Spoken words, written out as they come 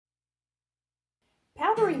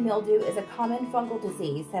Powdery mildew is a common fungal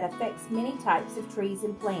disease that affects many types of trees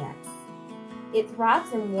and plants. It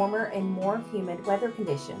thrives in warmer and more humid weather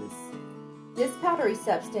conditions. This powdery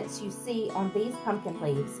substance you see on these pumpkin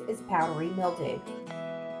leaves is powdery mildew.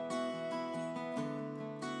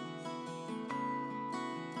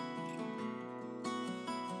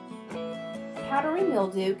 Powdery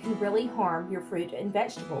mildew can really harm your fruit and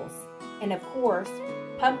vegetables, and of course,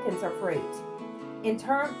 pumpkins are fruit. In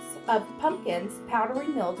terms of pumpkins, powdery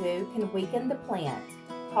mildew can weaken the plant,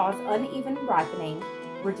 cause uneven ripening,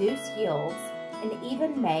 reduce yields, and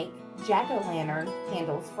even make jack-o'-lantern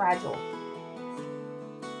handles fragile.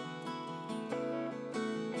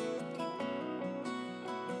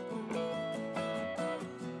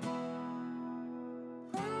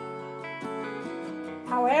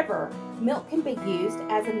 However, milk can be used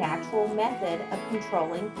as a natural method of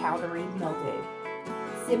controlling powdery mildew.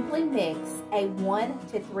 Simply mix a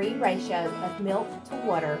 1:3 ratio of milk to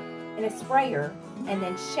water in a sprayer and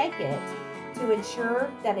then shake it to ensure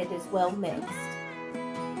that it is well mixed.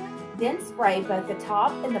 Then spray both the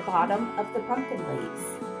top and the bottom of the pumpkin leaves.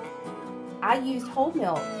 I used whole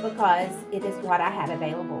milk because it is what I had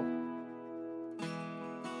available.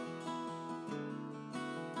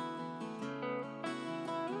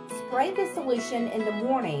 Spray the solution in the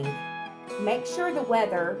morning. Make sure the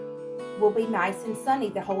weather will be nice and sunny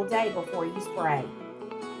the whole day before you spray.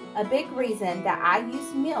 A big reason that I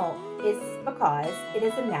use milk is because it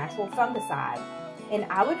is a natural fungicide, and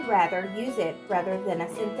I would rather use it rather than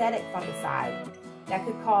a synthetic fungicide that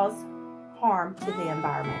could cause harm to the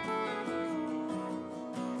environment.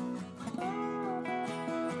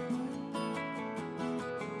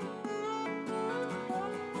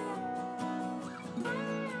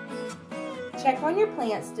 Check on your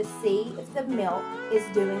plants to see if the milk is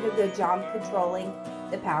doing a good job controlling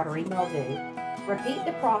the powdery mildew. Repeat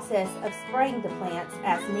the process of spraying the plants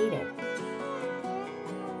as needed.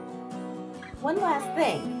 One last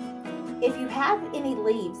thing, if you have any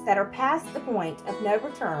leaves that are past the point of no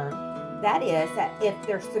return, that is, that if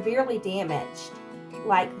they're severely damaged,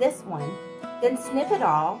 like this one, then snip it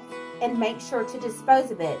off and make sure to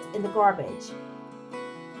dispose of it in the garbage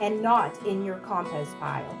and not in your compost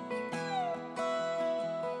pile.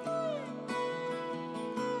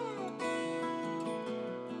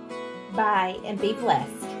 Bye and be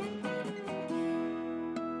blessed.